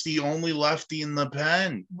just he's the only lefty in the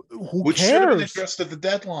pen. Who should have been cares? addressed at the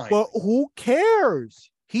deadline. But who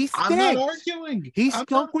cares? He stinks. I'm not arguing. He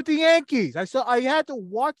stunk with the Yankees. I had to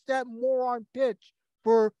watch that moron pitch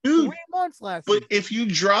for 3 months last season. But if you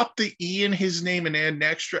drop the E in his name and add an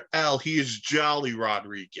extra L, he is Jolly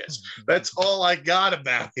Rodriguez. That's all I got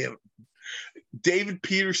about him. David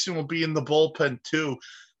Peterson will be in the bullpen too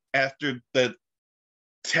after the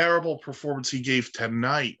terrible performance he gave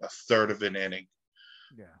tonight, a third of an inning.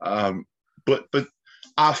 Yeah. But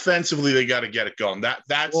offensively, they got to get it going. That's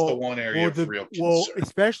the one area of real concern. Well,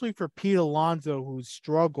 especially for Pete Alonso, who's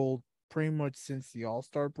struggled pretty much since the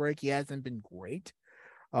All-Star break. He hasn't been great.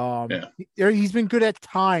 He's been good at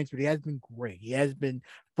times, but he hasn't been great. He has been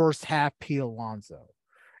first half Pete Alonso.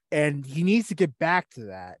 And he needs to get back to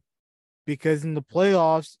that because in the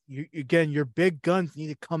playoffs, your big guns need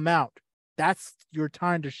to come out. That's your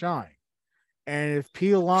time to shine. And if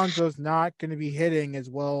Pete Alonso's not going to be hitting as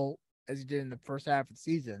well as he did in the first half of the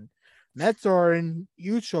season, Mets are in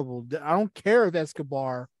huge trouble. I don't care if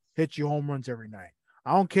Escobar hits you home runs every night.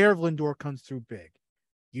 I don't care if Lindor comes through big.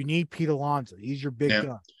 You need Pete Alonso. He's your big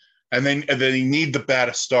gun. And then you need the bat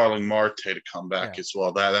of Starling Marte to come back as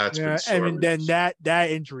well. That's been sorely. I mean, then that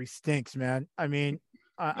injury stinks, man. I mean,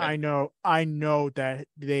 I know that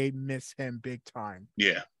they miss him big time.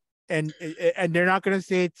 Yeah. And they're not going to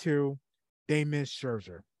say it too. They miss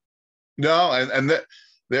Scherzer. No, and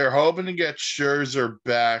they're hoping to get Scherzer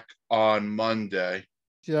back on Monday.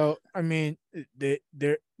 So I mean, they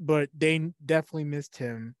definitely missed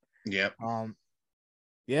him. Yep.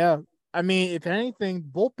 Yeah. I mean, if anything,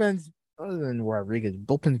 bullpens other than Rodriguez,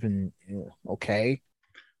 bullpen's been okay.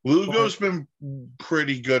 Lugo's been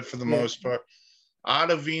pretty good for the most part.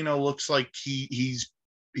 Ottavino looks like he's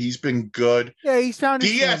been good. Yeah, he's found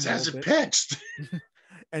Diaz hasn't pitched.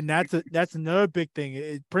 And that's another big thing.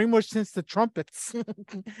 It pretty much since the trumpets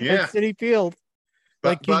at City Field.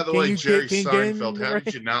 But by the way, Jerry Seinfeld, how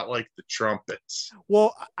did you not like the trumpets?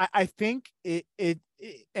 Well, I think it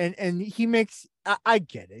and he makes I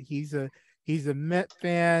get it. He's a Met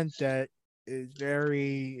fan that is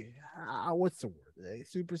very what's the word?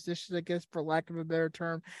 Superstitious, I guess, for lack of a better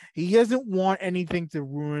term. He doesn't want anything to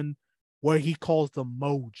ruin what he calls the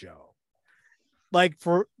mojo. Like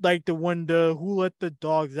when who let the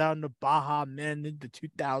dogs out in the Baja Men in the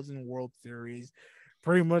 2000 World Series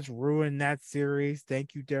pretty much ruined that series.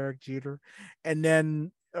 Thank you, Derek Jeter. And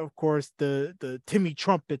then of course the Timmy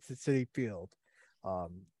Trumpets at Citi Field.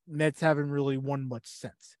 Mets haven't really won much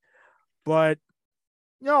since. But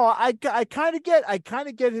I kind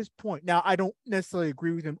of get his point. Now I don't necessarily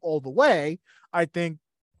agree with him all the way. I think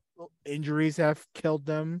injuries have killed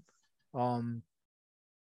them.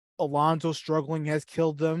 Alonso struggling has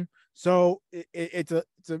killed them. So it's a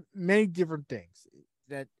many different things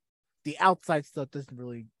that the outside stuff doesn't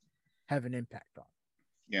really have an impact on.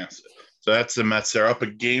 Yes. So that's the Mets. They're up a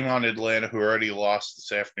game on Atlanta, who already lost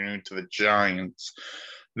this afternoon to the Giants.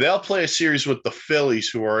 They'll play a series with the Phillies,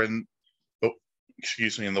 who are in the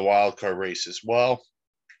wild card race as well.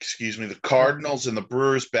 The Cardinals and the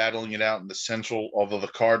Brewers battling it out in the Central, although the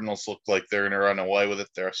Cardinals look like they're going to run away with it.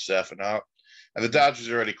 They're 7-up. And the Dodgers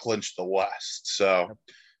already clinched the West. So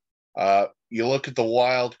you look at the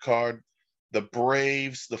wild card, the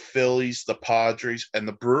Braves, the Phillies, the Padres, and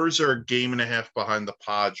the Brewers are a game and a half behind the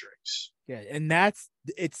Padres. Yeah, and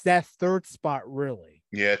it's that third spot, really.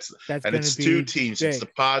 Yeah, it's two teams. Big. It's the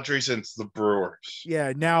Padres and it's the Brewers.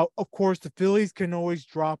 Yeah, now, of course, the Phillies can always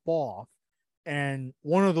drop off. And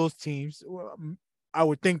one of those teams, I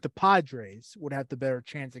would think the Padres would have the better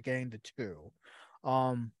chance of getting the 2.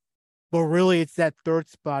 But really, it's that third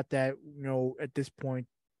spot that, at this point,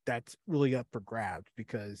 that's really up for grabs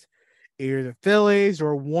because either the Phillies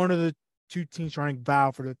or one of the two teams trying to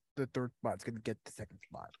battle for the third spot is going to get the second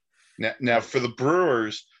spot. Now, for the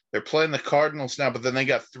Brewers, they're playing the Cardinals now, but then they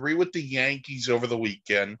got 3 with the Yankees over the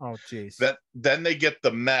weekend. Oh, jeez. Then they get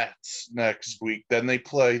the Mets next week. Then they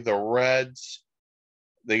play the Reds.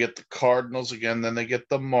 They get the Cardinals again. Then they get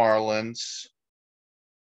the Marlins.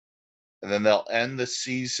 and then they'll end the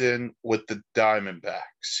season with the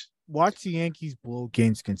Diamondbacks. Watch the Yankees blow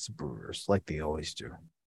games against the Brewers like they always do.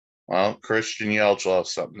 Well, Christian Yelich will have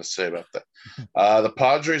something to say about that. The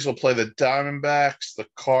Padres will play the Diamondbacks, the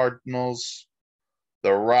Cardinals,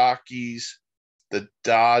 the Rockies, the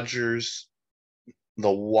Dodgers,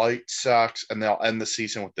 the White Sox, and they'll end the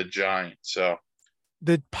season with the Giants. So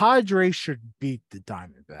the Padres should beat the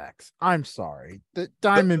Diamondbacks. I'm sorry. The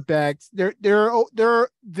Diamondbacks,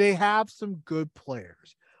 they have some good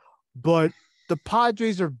players, but the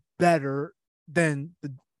Padres are better than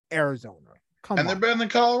the Arizona. Come on. They're better than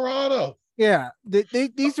Colorado. Yeah.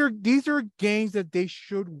 These are games that they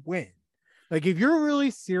should win. Like if you're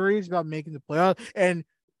really serious about making the playoffs, and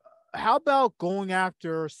how about going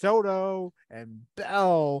after Soto and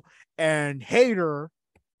Bell and Hader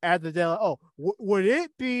at the deadline? Oh, would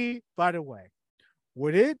it be, by the way,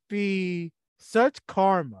 would it be such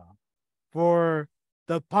karma for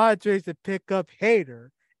the Padres to pick up Hader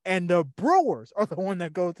and the Brewers are the one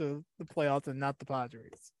that go to the playoffs and not the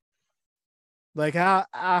Padres? Like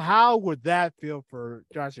how would that feel for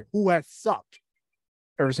Josh, who has sucked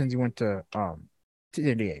ever since he went to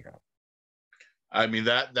San Diego? I mean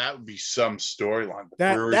that would be some storyline.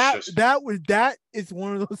 That is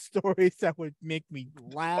one of those stories that would make me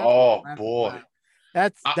laugh. Oh laugh, boy. laugh.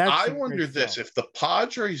 That's I wonder this: if the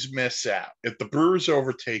Padres miss out, if the Brewers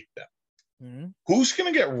overtake them, who's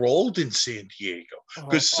going to get rolled in San Diego?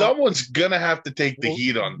 Because someone's going to have to take the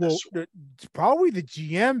heat on this one. Probably the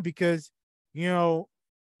GM, because maybe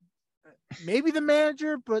the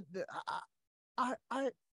manager, but I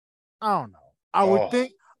don't know. I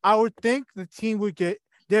would think the team would get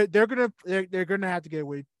they're gonna have to get a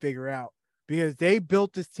way to figure out, because they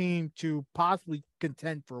built this team to possibly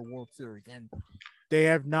contend for a World Series, and they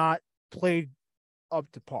have not played up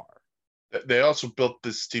to par. They also built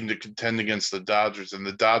this team to contend against the Dodgers, and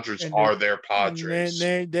the Dodgers are their Padres.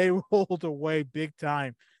 They rolled away big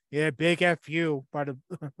time. Yeah, big FU by the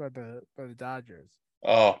Dodgers.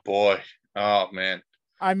 Oh boy. Oh man.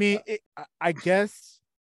 I mean, I guess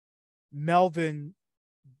Melvin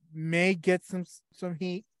may get some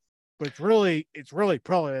heat, but it's really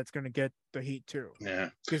probably that's going to get the heat too. Yeah.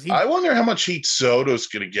 I wonder how much heat Soto's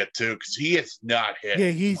going to get too, because he has not hit.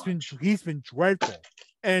 Yeah, he's been dreadful,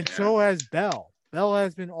 and so has Bell. Bell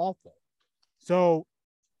has been awful. So,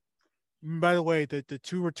 by the way, the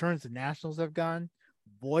two returns the Nationals have gone,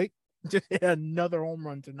 Voit just hit another home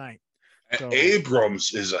run tonight. So,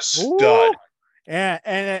 Abrams is a stud. Ooh,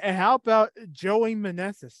 and how about Joey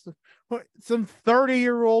Meneses, some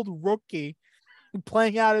 30-year-old rookie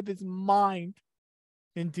playing out of his mind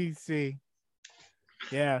in DC?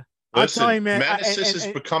 Yeah. Listen, I'll tell you, man, Meneses is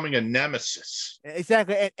becoming a nemesis.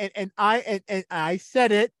 Exactly. And I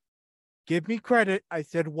said it. Give me credit. I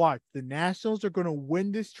said, watch, the Nationals are going to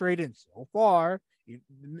win this trade, and so far, the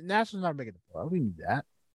Nationals not making the playoffs. We knew that.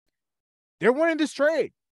 They're winning this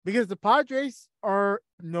trade because the Padres are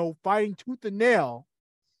fighting tooth and nail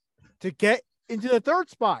to get into the third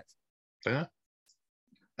spot. Yeah.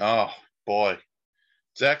 Oh boy,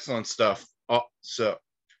 it's excellent stuff. Love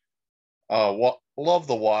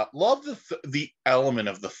the element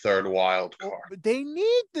of the third wild card. But they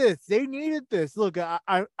need this. They needed this. Look,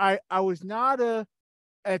 I was not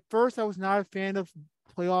at first I was not a fan of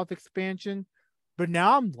playoff expansion, but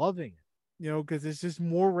now I'm loving it. Because it's just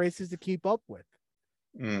more races to keep up with.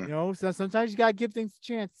 So sometimes you gotta give things a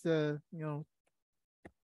chance to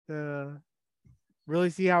really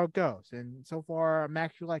see how it goes. And so far, I'm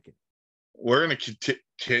actually liking it. We're going to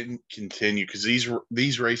continue because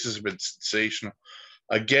these races have been sensational.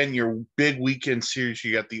 Again, your big weekend series,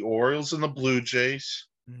 you got the Orioles and the Blue Jays.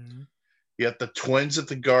 Mm-hmm. You got the Twins at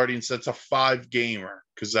the Guardians. That's a 5-gamer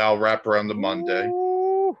because that'll wrap around to Monday.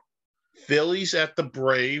 Ooh. Phillies at the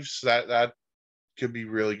Braves. That could be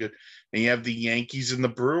really good. And you have the Yankees and the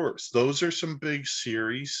Brewers. Those are some big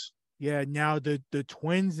series. Yeah, now the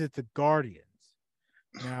Twins at the Guardians.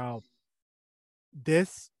 Now,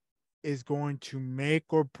 this is going to make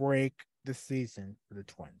or break the season for the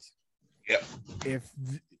Twins. Yep.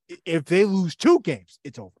 If they lose 2 games,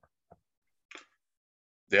 it's over.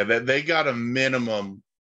 Yeah, they got a minimum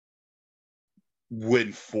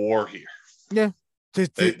win 4 here. Yeah, to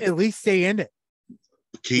at least stay in it.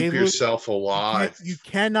 Keep yourself alive. You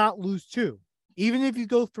cannot lose 2. Even if you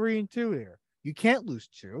go 3-2 here, you can't lose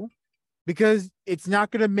 2 because it's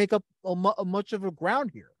not going to make up much of a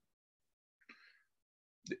ground here.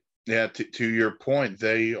 Yeah, to your point,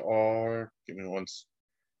 they are. Give me one.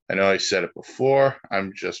 I know I said it before.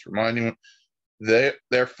 I'm just reminding you. They're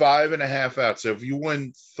 5.5 out. So if you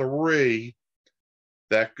win 3,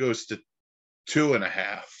 that goes to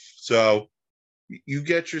 2.5. So You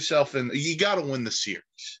get yourself in. You got to win the series.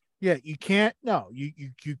 Yeah, you can't. No,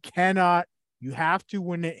 you cannot. You have to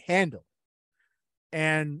win it handle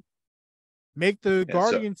and make the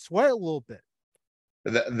Guardians sweat a little bit.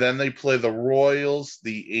 Then they play the Royals,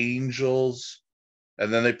 the Angels,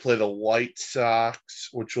 and then they play the White Sox,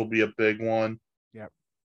 which will be a big one. Yep.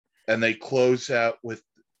 And they close out with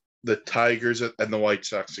the Tigers and the White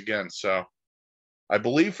Sox again. So I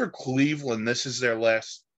believe for Cleveland, this is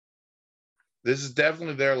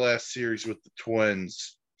definitely their last series with the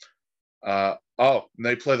Twins. And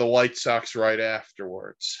they play the White Sox right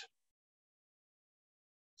afterwards.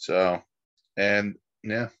 So, and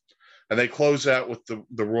they close out with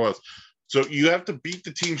the Royals. So you have to beat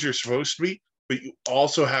the teams you're supposed to beat, but you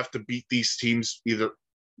also have to beat these teams either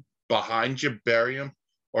behind you, bury them,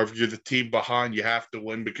 or if you're the team behind, you have to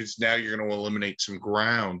win because now you're going to eliminate some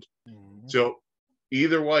ground. Mm-hmm. So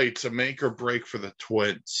either way, it's a make or break for the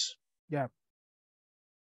Twins. Yeah.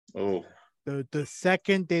 Oh. The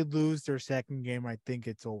second they lose their second game, I think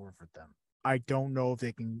it's over for them. I don't know if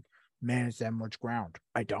they can manage that much ground.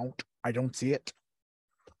 I don't see it.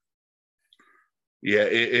 Yeah,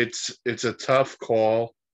 it's a tough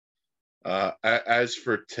call. As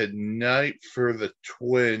for tonight for the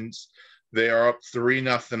Twins, they are up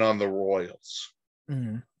 3-0 on the Royals.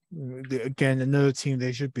 Mm-hmm. Again, another team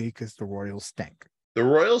they should be because the Royals stink. The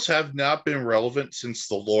Royals have not been relevant since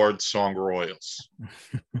the Lord song Royals.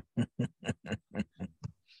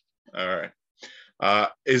 All right.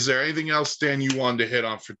 Is there anything else, Dan, you wanted to hit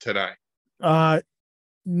on for tonight?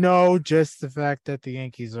 No, just the fact that the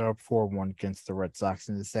Yankees are up 4-1 against the Red Sox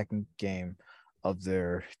in the second game of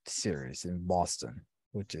their series in Boston,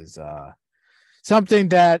 which is something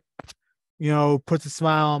that, puts a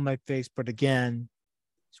smile on my face. But again,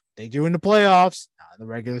 they do in the playoffs, not in the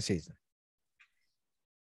regular season.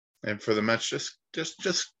 And for the Mets, just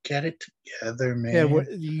get it together, man. Yeah,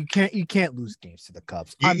 you can't lose games to the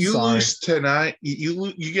Cubs. You lose tonight.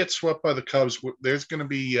 You get swept by the Cubs. There's going to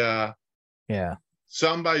be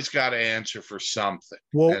somebody's got to answer for something.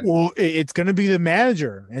 Well, it's going to be the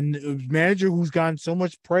manager, and the manager who's gotten so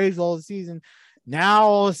much praise all the season. Now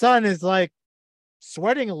all of a sudden is like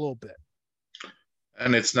sweating a little bit.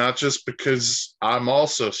 And it's not just because I'm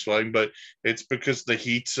also sweating, but it's because the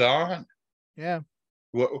heat's on. Yeah.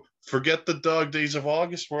 Forget the dog days of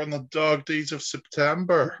August. We're in the dog days of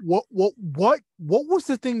September. What was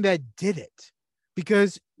the thing that did it?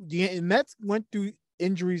 Because the Mets went through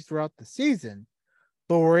injuries throughout the season,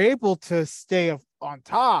 but were able to stay on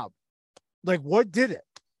top. Like, what did it?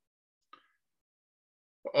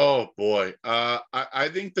 Oh boy, I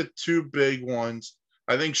think the two big ones.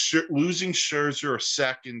 I think losing Scherzer a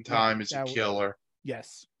second time is a killer.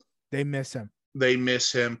 Yes, they miss him.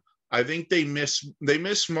 I think they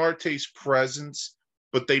miss Marte's presence,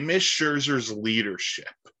 but they miss Scherzer's leadership.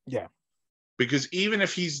 Yeah. Because even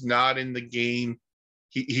if he's not in the game,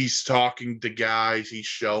 he's talking to guys, he's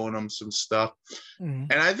showing them some stuff. Mm-hmm.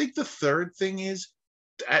 And I think the third thing is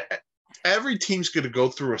every team's going to go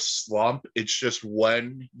through a slump. It's just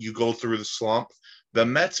when you go through the slump. The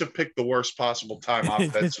Mets have picked the worst possible time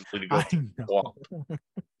offensively to go through the slump.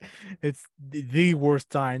 It's the worst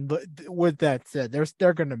time. But with that said,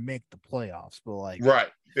 they're going to make the playoffs. But right.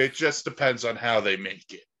 It just depends on how they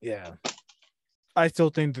make it. Yeah. I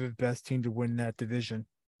still think they're the best team to win that division,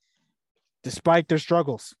 despite their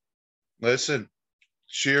struggles. Listen,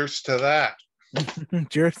 cheers to that.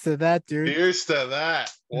 Cheers to that, dude. Cheers to that.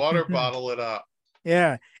 Water bottle it up.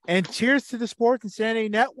 Yeah. And cheers to the Sports Insanity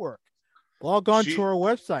Network. Log on to our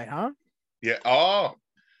website, huh? Yeah. Oh,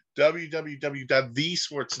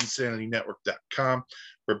 www.thesportsinsanitynetwork.com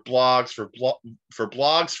for blogs, for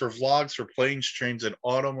vlogs, for planes, trains, and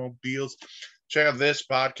automobiles. Check out this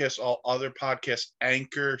podcast, all other podcasts,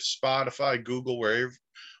 Anchor, Spotify, Google,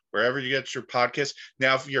 wherever you get your podcasts.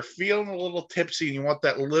 Now, if you're feeling a little tipsy and you want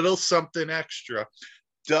that little something extra,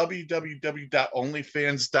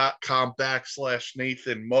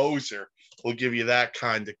 www.onlyfans.com/Nathan Moser will give you that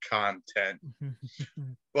kind of content.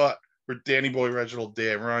 But for Danny Boy, Reginald,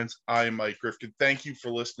 Dan Rhines, I am Mike Rifkin. Thank you for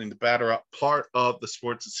listening to Batter Up, part of the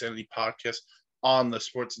Sports Insanity podcast on the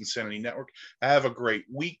Sports Insanity Network. Have a great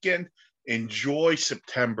weekend. Enjoy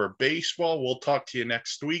September baseball. We'll talk to you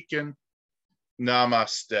next weekend.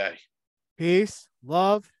 Namaste. Peace,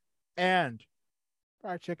 love, and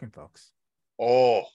fried chicken, folks. Oh.